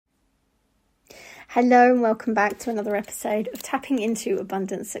Hello and welcome back to another episode of Tapping into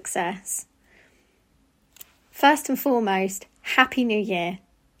Abundant Success. First and foremost, Happy New Year,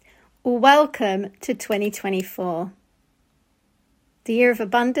 or welcome to 2024. The year of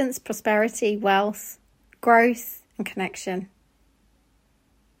abundance, prosperity, wealth, growth and connection.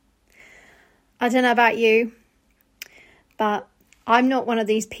 I don't know about you, but I'm not one of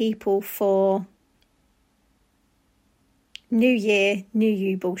these people for New Year, New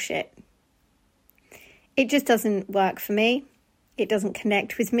You bullshit. It just doesn't work for me. It doesn't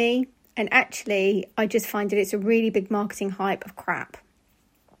connect with me. And actually, I just find that it's a really big marketing hype of crap.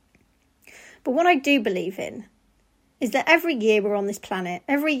 But what I do believe in is that every year we're on this planet,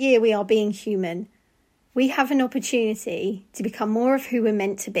 every year we are being human, we have an opportunity to become more of who we're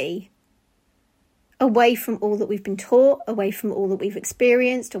meant to be. Away from all that we've been taught, away from all that we've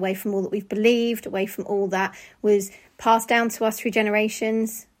experienced, away from all that we've believed, away from all that was passed down to us through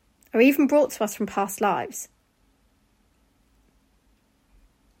generations, or even brought to us from past lives.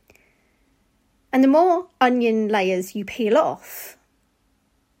 And the more onion layers you peel off,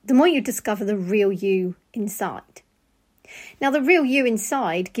 the more you discover the real you inside. Now, the real you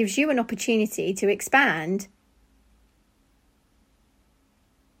inside gives you an opportunity to expand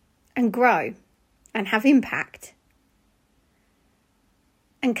and grow and have impact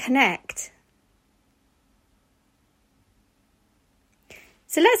and connect.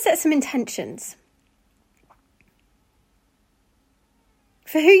 So let's set some intentions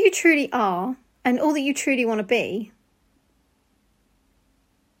for who you truly are and all that you truly want to be.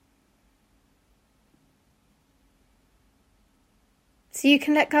 So you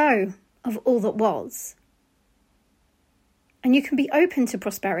can let go of all that was. And you can be open to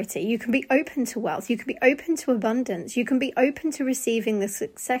prosperity. You can be open to wealth. You can be open to abundance. You can be open to receiving the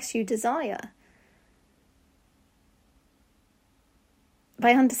success you desire.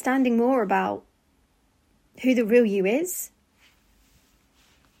 By understanding more about who the real you is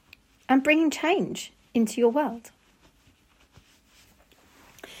and bringing change into your world.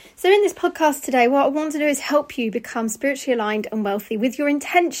 So in this podcast today, what I want to do is help you become spiritually aligned and wealthy with your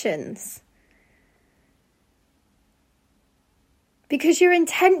intentions. Because your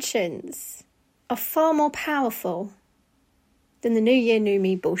intentions are far more powerful than the New Year, New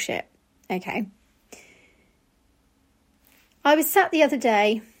Me bullshit. Okay. I was sat the other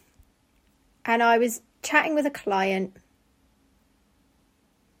day and I was chatting with a client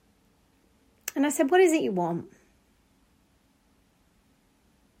and I said, "What is it you want?"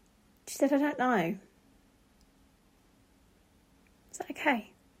 She said, "I don't know." I said, "Okay.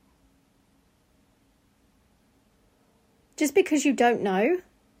 Just because you don't know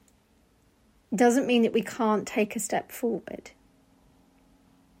doesn't mean that we can't take a step forward."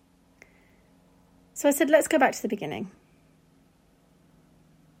 So I said, let's go back to the beginning.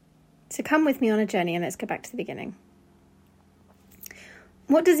 So come with me on a journey and let's go back to the beginning.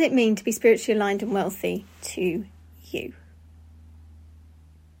 What does it mean to be spiritually aligned and wealthy to you?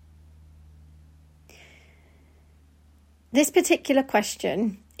 This particular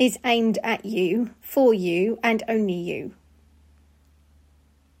question is aimed at you, for you, and only you.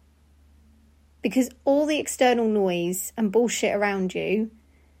 Because all the external noise and bullshit around you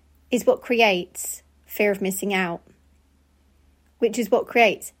is what creates fear of missing out, which is what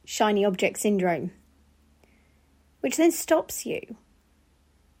creates shiny object syndrome, which then stops you.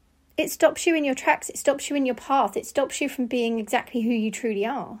 It stops you in your tracks. It stops you in your path. It stops you from being exactly who you truly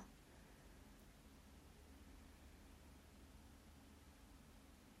are.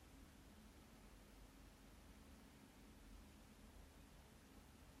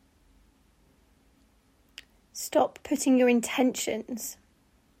 Stop putting your intentions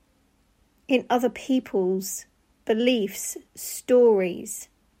in other people's beliefs, stories,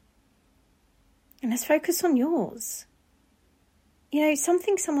 and let's focus on yours. You know,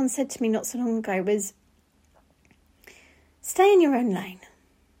 something someone said to me not so long ago was, stay in your own lane.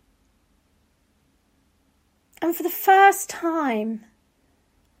 And for the first time,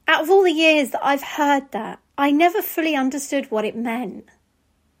 out of all the years that I've heard that, I never fully understood what it meant.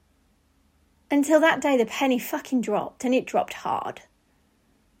 Until that day the penny fucking dropped, and it dropped hard.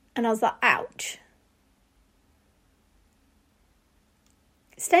 And I was like, ouch.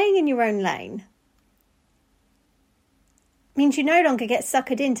 Staying in your own lane means you no longer get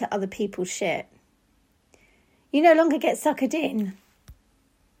suckered into other people's shit. You no longer get suckered in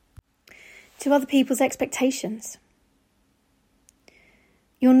to other people's expectations.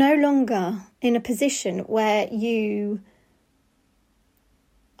 You're no longer in a position where you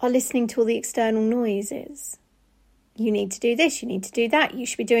are listening to all the external noises. You need to do this, you need to do that, you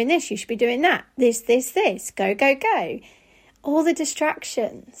should be doing this, you should be doing that, this, go, go, go. All the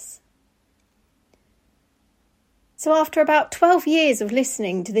distractions. So after about 12 years of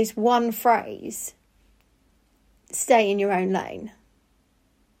listening to this one phrase, stay in your own lane,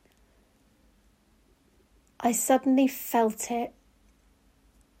 I suddenly felt it.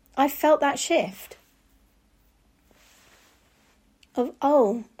 I felt that shift of,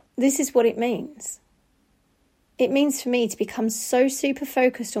 oh, this is what it means. It means for me to become so super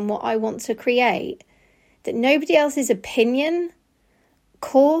focused on what I want to create that nobody else's opinion,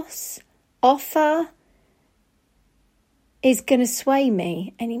 course, offer is going to sway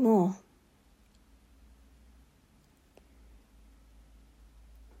me anymore.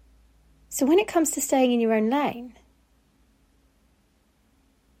 So when it comes to staying in your own lane,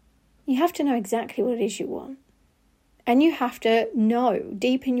 you have to know exactly what it is you want. And you have to know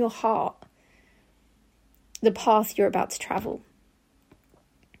deep in your heart the path you're about to travel.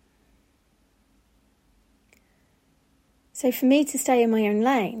 So for me to stay in my own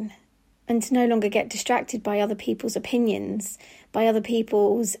lane and to no longer get distracted by other people's opinions, by other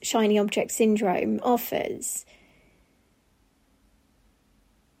people's shiny object syndrome offers,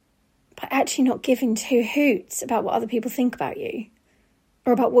 by actually not giving two hoots about what other people think about you,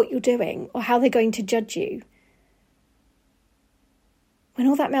 or about what you're doing, or how they're going to judge you. When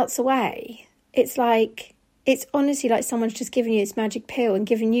all that melts away, it's honestly like someone's just given you this magic pill and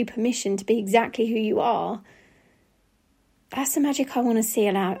given you permission to be exactly who you are. That's the magic I want to see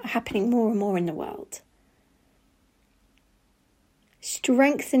happening more and more in the world.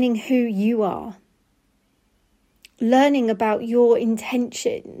 Strengthening who you are. Learning about your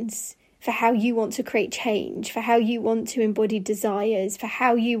intentions for how you want to create change, for how you want to embody desires, for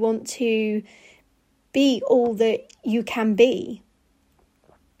how you want to be all that you can be.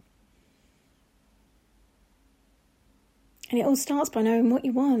 And it all starts by knowing what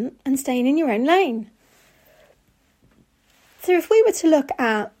you want and staying in your own lane. So if we were to look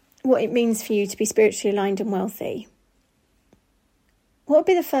at what it means for you to be spiritually aligned and wealthy, what would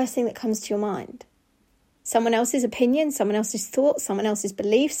be the first thing that comes to your mind? Someone else's opinion, someone else's thought, someone else's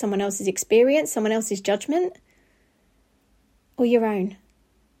belief, someone else's experience, someone else's judgment, or your own?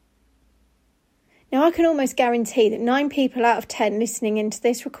 Now, I can almost guarantee that 9 people out of 10 listening into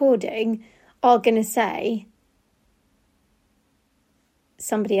this recording are going to say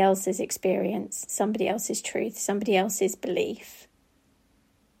somebody else's experience, somebody else's truth, somebody else's belief.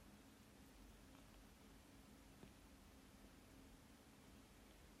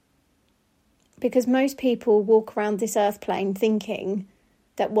 Because most people walk around this earth plane thinking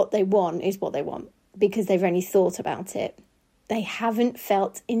that what they want is what they want, because they've only thought about it. They haven't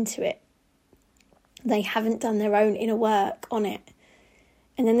felt into it. They haven't done their own inner work on it.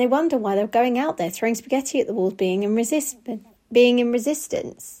 And then they wonder why they're going out there throwing spaghetti at the walls, being in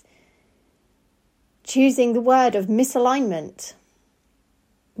resistance, choosing the word of misalignment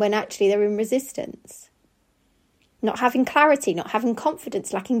when actually they're in resistance. Not having clarity, not having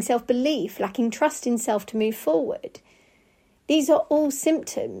confidence, lacking self-belief, lacking trust in self to move forward. These are all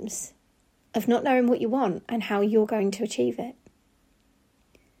symptoms of not knowing what you want and how you're going to achieve it.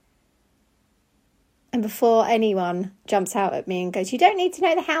 And before anyone jumps out at me and goes, you don't need to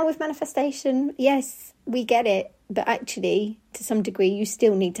know the how with manifestation. Yes, we get it. But actually, to some degree, you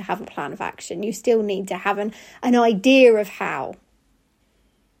still need to have a plan of action. You still need to have an idea of how.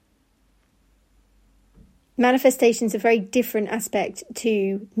 Manifestation is a very different aspect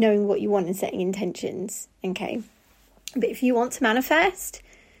to knowing what you want and setting intentions, okay? But if you want to manifest,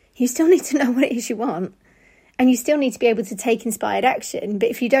 you still need to know what it is you want. And you still need to be able to take inspired action. But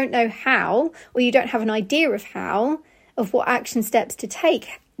if you don't know how, or you don't have an idea of how, of what action steps to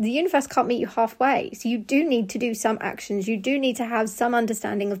take, the universe can't meet you halfway. So you do need to do some actions. You do need to have some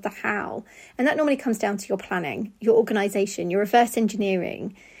understanding of the how. And that normally comes down to your planning, your organisation, your reverse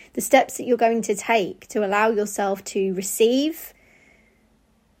engineering, the steps that you're going to take to allow yourself to receive,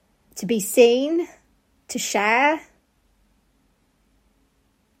 to be seen, to share.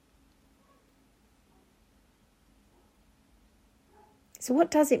 So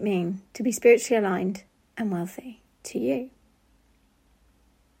what does it mean to be spiritually aligned and wealthy to you?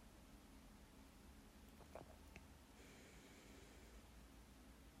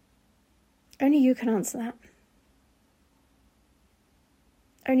 Only you can answer that.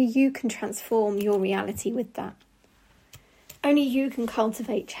 Only you can transform your reality with that. Only you can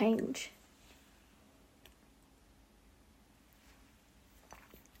cultivate change.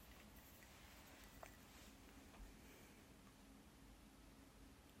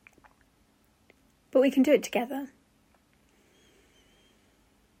 But we can do it together.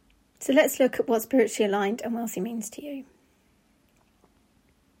 So let's look at what spiritually aligned and wealthy means to you.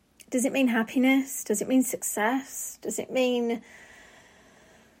 Does it mean happiness? Does it mean success? Does it mean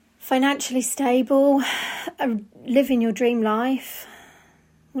financially stable, living your dream life.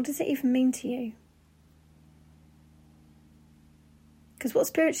 What does it even mean to you? Because what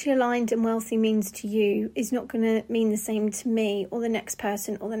spiritually aligned and wealthy means to you is not going to mean the same to me or the next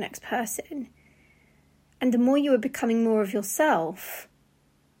person or the next person. And the more you are becoming more of yourself,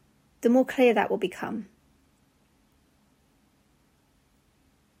 the more clear that will become.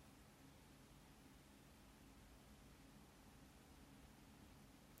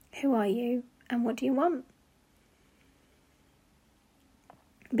 Who are you and what do you want?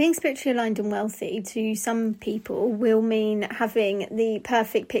 Being spiritually aligned and wealthy to some people will mean having the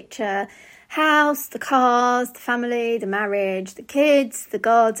perfect picture house, the cars, the family, the marriage, the kids, the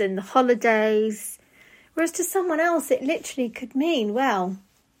garden, the holidays. Whereas to someone else, it literally could mean, well,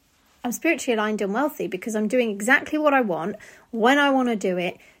 I'm spiritually aligned and wealthy because I'm doing exactly what I want, when I want to do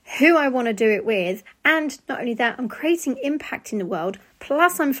it, who I want to do it with. And not only that, I'm creating impact in the world.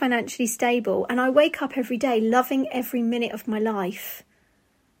 Plus I'm financially stable and I wake up every day loving every minute of my life.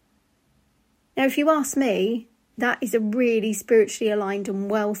 Now, if you ask me, that is a really spiritually aligned and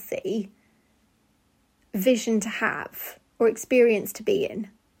wealthy vision to have or experience to be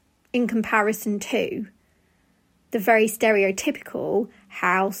in comparison to the very stereotypical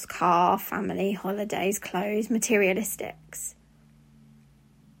house, car, family, holidays, clothes, materialistics.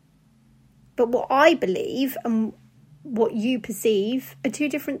 But what I believe and what you perceive are two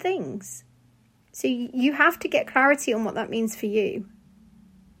different things. So you have to get clarity on what that means for you.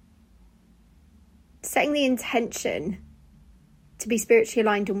 Setting the intention to be spiritually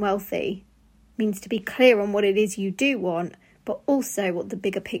aligned and wealthy means to be clear on what it is you do want, but also what the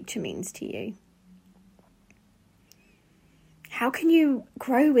bigger picture means to you. How can you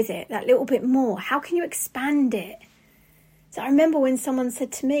grow with it that little bit more? How can you expand it? So I remember when someone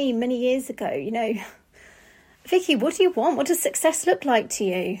said to me many years ago, Vicki, what do you want? What does success look like to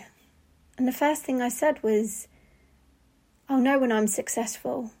you? And the first thing I said was, I'll know when I'm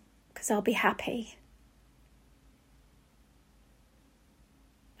successful because I'll be happy.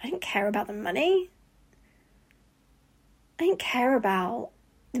 I didn't care about the money. I didn't care about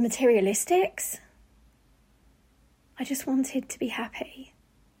the materialistics. I just wanted to be happy.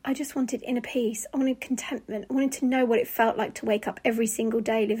 I just wanted inner peace. I wanted contentment. I wanted to know what it felt like to wake up every single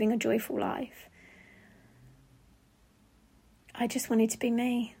day living a joyful life. I just wanted to be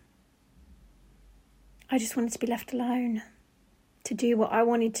me. I just wanted to be left alone, to do what I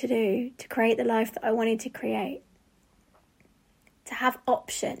wanted to do, to create the life that I wanted to create. To have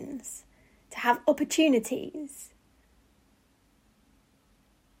options, to have opportunities.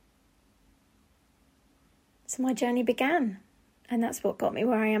 So my journey began, and that's what got me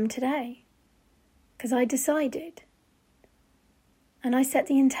where I am today. Because I decided, and I set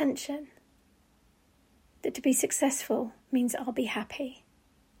the intention, that to be successful means I'll be happy.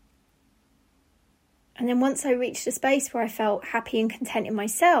 And then once I reached a space where I felt happy and content in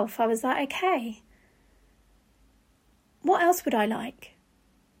myself, I was like, okay, what else would I like?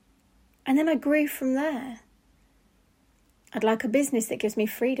 And then I grew from there. I'd like a business that gives me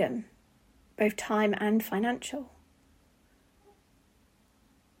freedom, both time and financial.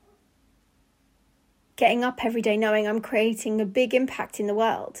 Getting up every day knowing I'm creating a big impact in the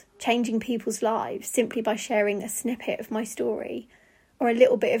world, changing people's lives simply by sharing a snippet of my story, or a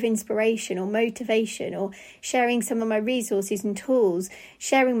little bit of inspiration or motivation, or sharing some of my resources and tools,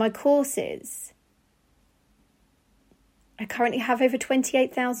 sharing my courses. I currently have over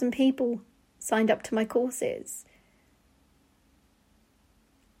 28,000 people signed up to my courses.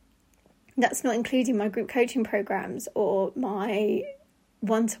 That's not including my group coaching programs or my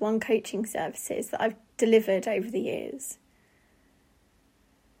one-to-one coaching services that I've delivered over the years.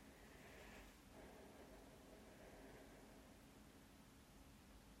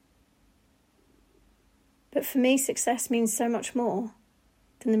 But for me, success means so much more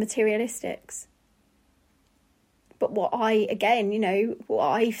than the materialistics. But what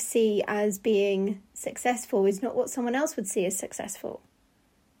I see as being successful is not what someone else would see as successful.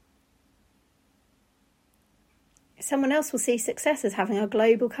 Someone else will see success as having a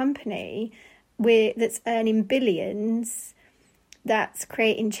global company that's earning billions, that's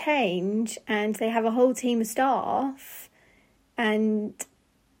creating change, and they have a whole team of staff, and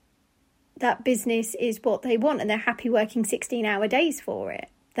that business is what they want, and they're happy working 16-hour days for it.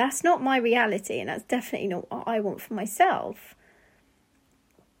 That's not my reality, and that's definitely not what I want for myself.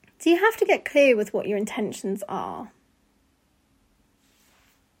 So you have to get clear with what your intentions are.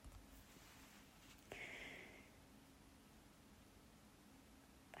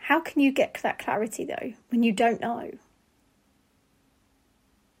 How can you get that clarity, though, when you don't know?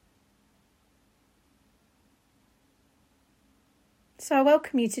 So I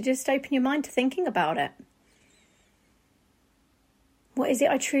welcome you to just open your mind to thinking about it. What is it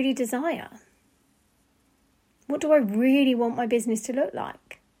I truly desire? What do I really want my business to look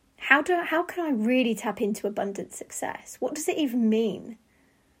like? How can I really tap into abundant success? What does it even mean?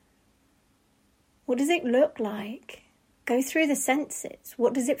 What does it look like? Go through the senses.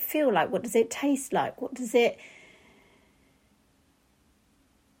 What does it feel like? What does it taste like? What does it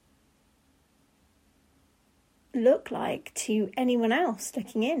look like to anyone else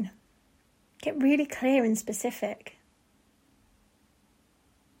looking in? Get really clear and specific.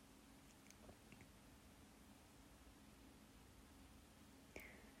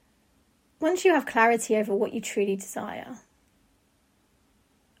 Once you have clarity over what you truly desire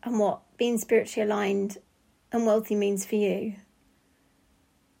and what being spiritually aligned and wealthy means for you,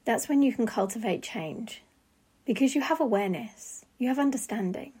 that's when you can cultivate change, because you have awareness, you have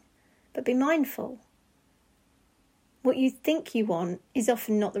understanding. But be mindful. What you think you want is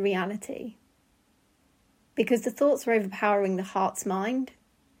often not the reality, because the thoughts are overpowering the heart's mind.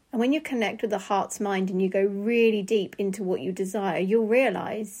 And when you connect with the heart's mind and you go really deep into what you desire, you'll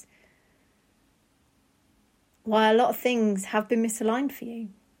realise why a lot of things have been misaligned for you.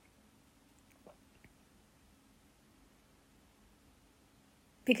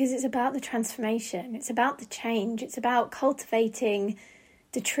 Because it's about the transformation, it's about the change, it's about cultivating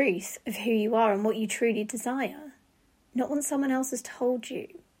the truth of who you are and what you truly desire, not what someone else has told you.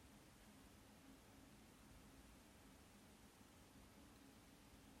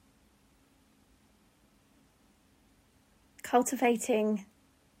 Cultivating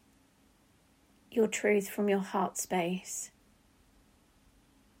your truth from your heart space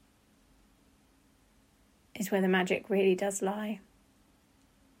is where the magic really does lie.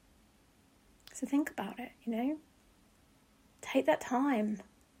 So think about it, Take that time.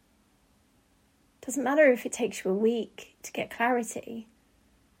 Doesn't matter if it takes you a week to get clarity.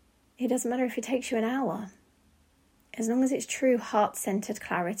 It doesn't matter if it takes you an hour. As long as it's true heart-centered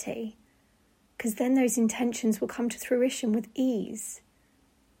clarity. Because then those intentions will come to fruition with ease.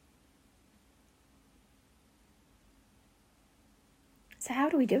 So how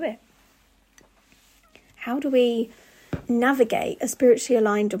do we do it? How do we navigate a spiritually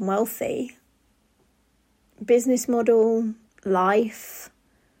aligned and wealthy business model, life,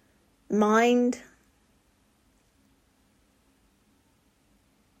 mind?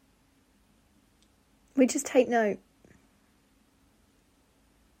 We just take note.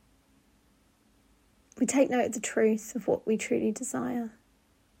 We take note of the truth of what we truly desire.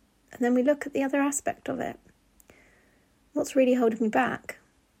 And then we look at the other aspect of it. What's really holding me back?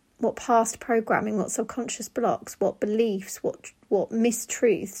 What past programming, what subconscious blocks, what beliefs, what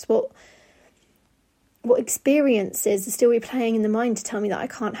mistruths, what experiences are still replaying in the mind to tell me that I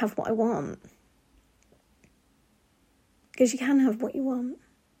can't have what I want? Because you can have what you want.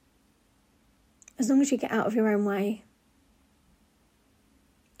 As long as you get out of your own way.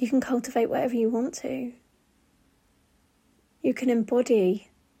 You can cultivate whatever you want to. You can embody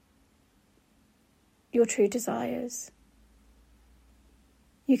your true desires.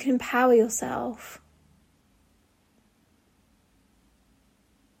 You can empower yourself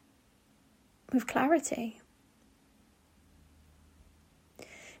with clarity.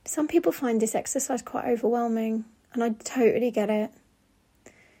 Some people find this exercise quite overwhelming, and I totally get it.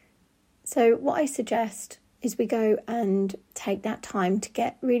 So what I suggest is we go and take that time to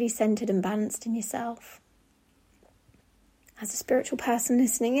get really centered and balanced in yourself. As a spiritual person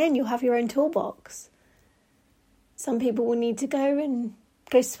listening in, you'll have your own toolbox. Some people will need to go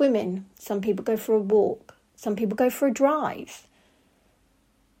swimming. Some people go for a walk. Some people go for a drive.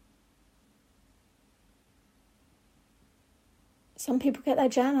 Some people get their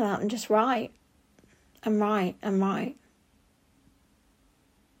journal out and just write and write and write.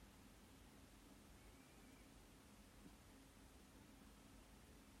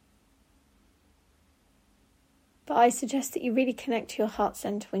 But I suggest that you really connect to your heart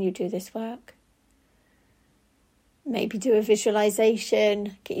center when you do this work. Maybe do a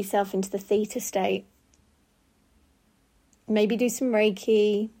visualization, get yourself into the theta state. Maybe do some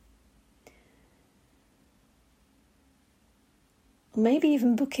Reiki. Or maybe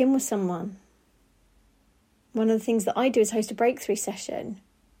even book in with someone. One of the things that I do is host a breakthrough session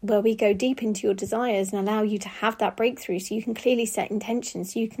where we go deep into your desires and allow you to have that breakthrough so you can clearly set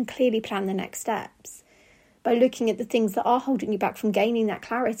intentions, so you can clearly plan the next steps by looking at the things that are holding you back from gaining that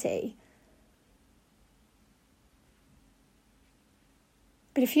clarity.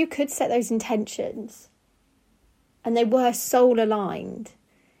 But if you could set those intentions and they were soul aligned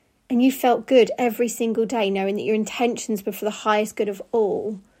and you felt good every single day knowing that your intentions were for the highest good of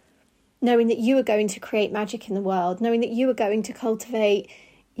all, knowing that you are going to create magic in the world, knowing that you are going to cultivate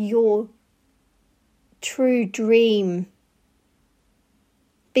your true dream,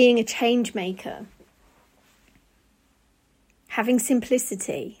 being a change maker, having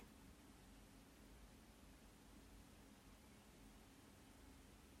simplicity.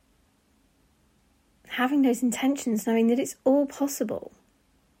 Having those intentions, knowing that it's all possible.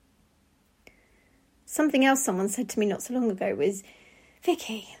 Something else someone said to me not so long ago was,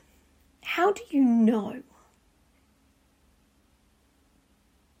 Vicki, how do you know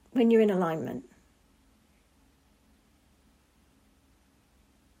when you're in alignment?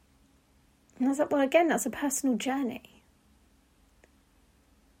 And I was like, well, again, that's a personal journey.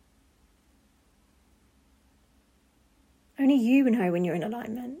 Only you know when you're in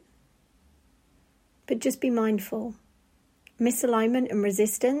alignment. But just be mindful. Misalignment and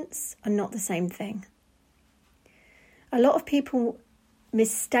resistance are not the same thing. A lot of people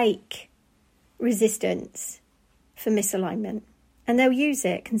mistake resistance for misalignment, and they'll use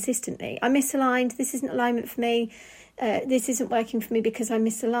it consistently. I'm misaligned, this isn't alignment for me, this isn't working for me because I'm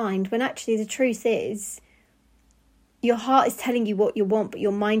misaligned, when actually the truth is your heart is telling you what you want, but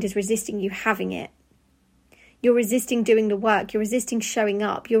your mind is resisting you having it. You're resisting doing the work, you're resisting showing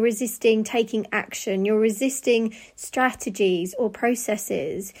up, you're resisting taking action, you're resisting strategies or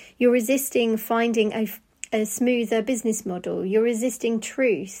processes, you're resisting finding a smoother business model, you're resisting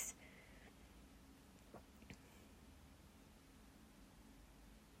truth.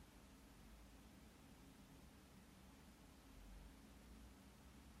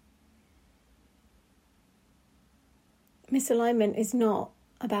 Misalignment is not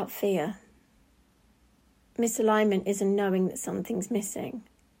about fear. Misalignment is a knowing that something's missing.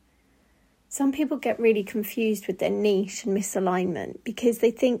 Some people get really confused with their niche and misalignment because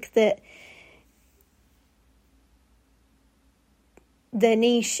they think that their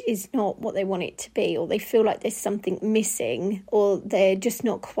niche is not what they want it to be, or they feel like there's something missing, or they're just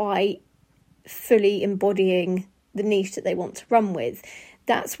not quite fully embodying the niche that they want to run with.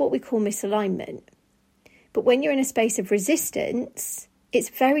 That's what we call misalignment. But when you're in a space of resistance, it's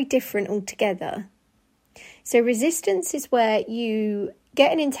very different altogether. So resistance is where you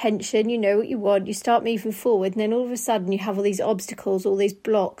get an intention, you know what you want, you start moving forward, and then all of a sudden you have all these obstacles, all these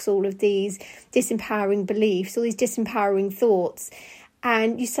blocks, all of these disempowering beliefs, all these disempowering thoughts,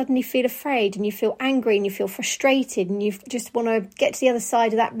 and you suddenly feel afraid and you feel angry and you feel frustrated and you just want to get to the other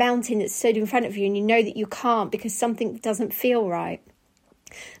side of that mountain that's stood in front of you, and you know that you can't because something doesn't feel right.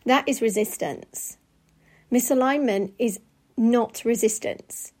 That is resistance. Misalignment is not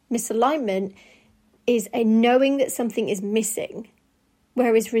resistance. Misalignment is a knowing that something is missing,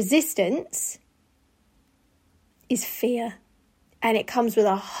 whereas resistance is fear, and it comes with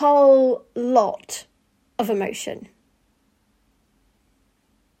a whole lot of emotion.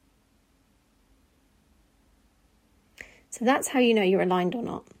 So that's how you know you're aligned or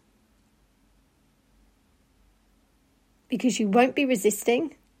not. Because you won't be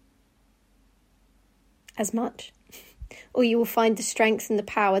resisting as much, or you will find the strength and the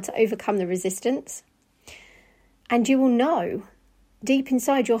power to overcome the resistance. And you will know deep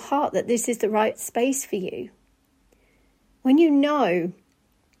inside your heart that this is the right space for you. When you know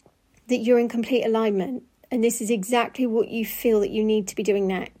that you're in complete alignment and this is exactly what you feel that you need to be doing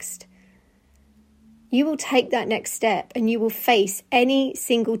next, you will take that next step and you will face any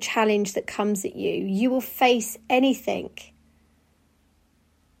single challenge that comes at you. You will face anything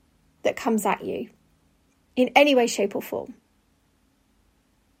that comes at you in any way, shape or form.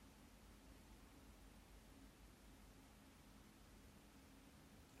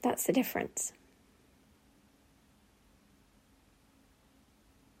 That's the difference.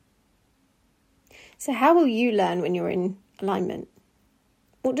 So how will you learn when you're in alignment?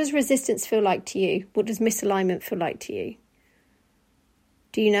 What does resistance feel like to you? What does misalignment feel like to you?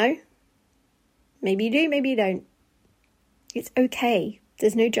 Do you know? Maybe you do, maybe you don't. It's okay.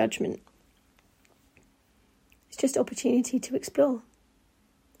 There's no judgment. It's just opportunity to explore.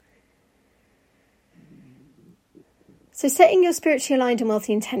 So setting your spiritually aligned and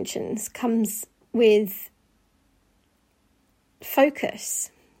wealthy intentions comes with focus,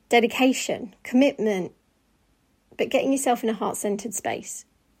 dedication, commitment, but getting yourself in a heart-centered space.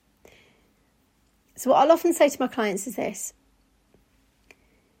 So what I'll often say to my clients is this: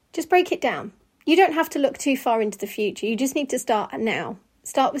 just break it down. You don't have to look too far into the future. You just need to start now.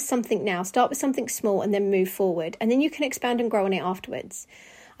 Start with something now. Start with something small and then move forward. And then you can expand and grow on it afterwards.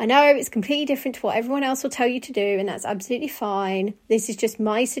 I know it's completely different to what everyone else will tell you to do, and that's absolutely fine. This is just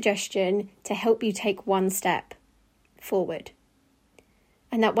my suggestion to help you take one step forward.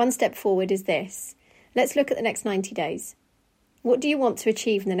 And that one step forward is this. Let's look at the next 90 days. What do you want to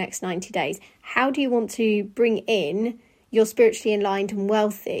achieve in the next 90 days? How do you want to bring in your spiritually aligned and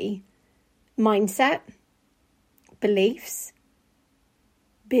wealthy mindset, beliefs,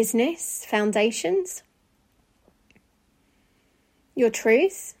 business, foundations, your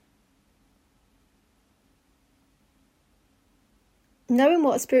truth? Knowing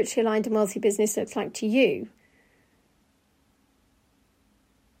what a spiritually aligned and wealthy business looks like to you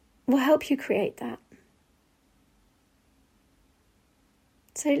will help you create that.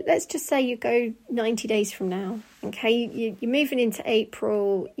 So let's just say you go 90 days from now, okay? You're moving into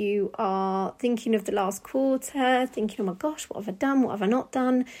April, you are thinking of the last quarter, thinking, oh my gosh, what have I done? What have I not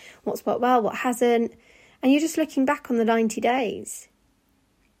done? What's worked well, what hasn't? And you're just looking back on the 90 days.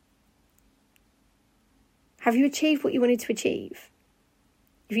 Have you achieved what you wanted to achieve?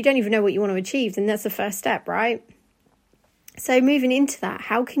 If you don't even know what you want to achieve, then that's the first step, right? So moving into that,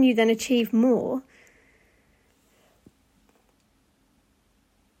 how can you then achieve more?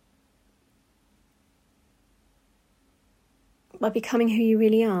 By becoming who you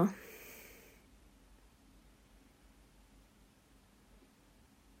really are.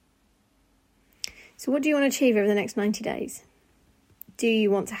 So what do you want to achieve over the next 90 days? Do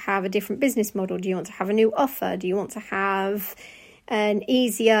you want to have a different business model? Do you want to have a new offer? Do you want to have an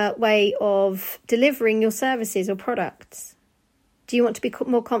easier way of delivering your services or products? Do you want to be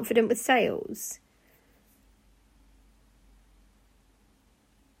more confident with sales?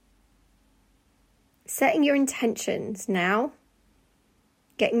 Setting your intentions now,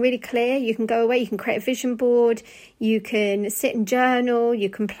 getting really clear. You can go away, you can create a vision board, you can sit and journal, you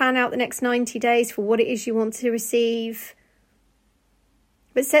can plan out the next 90 days for what it is you want to receive.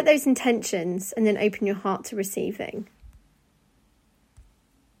 But set those intentions and then open your heart to receiving.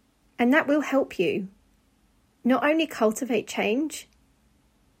 And that will help you not only cultivate change,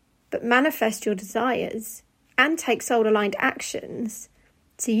 but manifest your desires and take soul-aligned actions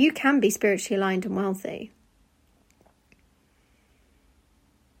so you can be spiritually aligned and wealthy.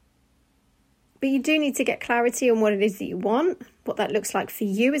 But you do need to get clarity on what it is that you want, what that looks like for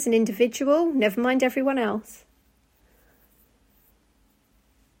you as an individual, never mind everyone else.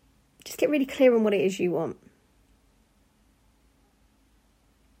 Just get really clear on what it is you want.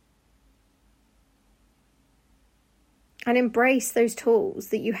 And embrace those tools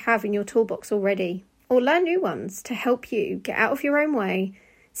that you have in your toolbox already, or learn new ones to help you get out of your own way,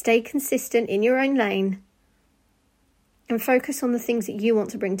 stay consistent in your own lane, and focus on the things that you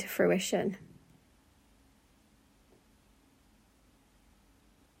want to bring to fruition.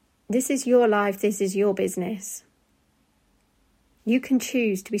 This is your life, this is your business. You can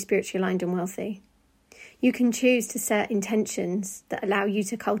choose to be spiritually aligned and wealthy. You can choose to set intentions that allow you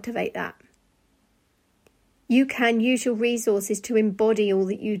to cultivate that. You can use your resources to embody all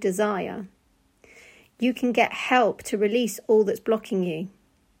that you desire. You can get help to release all that's blocking you.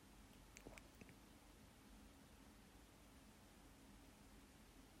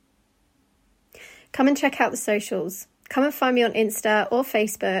 Come and check out the socials. Come and find me on Insta or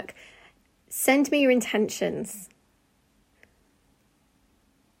Facebook. Send me your intentions.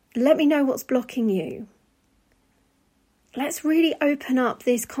 Let me know what's blocking you. Let's really open up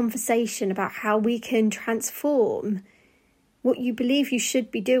this conversation about how we can transform what you believe you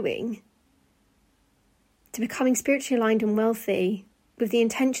should be doing to becoming spiritually aligned and wealthy with the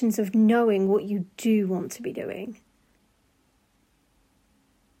intentions of knowing what you do want to be doing.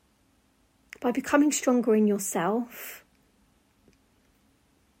 By becoming stronger in yourself,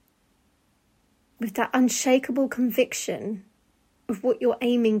 with that unshakable conviction of what you're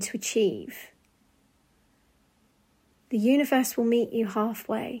aiming to achieve. The universe will meet you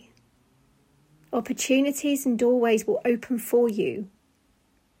halfway. Opportunities and doorways will open for you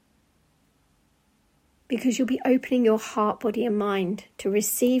because you'll be opening your heart, body and mind to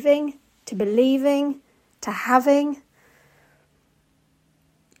receiving, to believing, to having.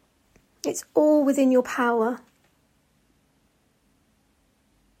 It's all within your power.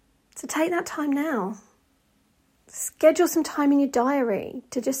 So take that time now. Schedule some time in your diary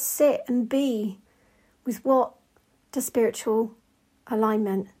to just sit and be with what does spiritual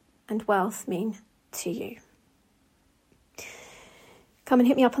alignment and wealth mean to you. Come and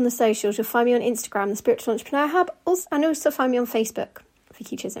hit me up on the socials. You'll find me on Instagram, The Spiritual Entrepreneur Hub, and also find me on Facebook,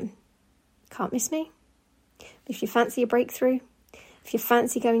 Vicki Chisholm. Can't miss me. If you fancy a breakthrough, if you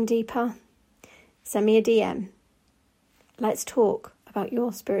fancy going deeper, send me a DM. Let's talk about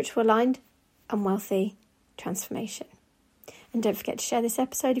your spiritual aligned and wealthy transformation. And don't forget to share this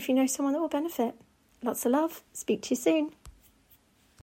episode if you know someone that will benefit. Lots of love. Speak to you soon.